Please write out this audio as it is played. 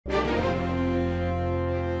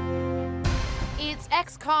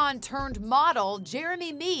Ex-con turned model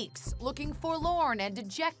Jeremy Meeks looking forlorn and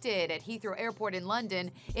dejected at Heathrow Airport in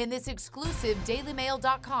London in this exclusive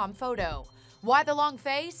DailyMail.com photo. Why the long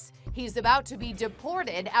face? He's about to be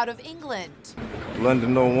deported out of England.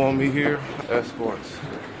 London don't want me here. Escorts.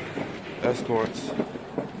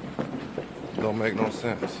 Don't make no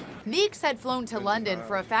sense. Meeks had flown to London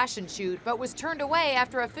for a fashion shoot, but was turned away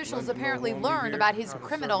after officials apparently learned about his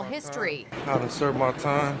criminal history. How to serve my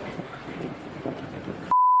time?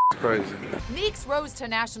 Crazy. Meeks rose to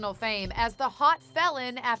national fame as the hot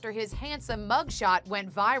felon after his handsome mugshot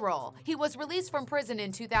went viral. He was released from prison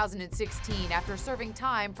in 2016 after serving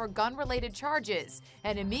time for gun-related charges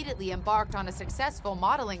and immediately embarked on a successful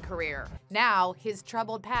modeling career. Now, his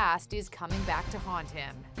troubled past is coming back to haunt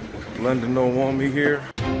him. London don't want me here.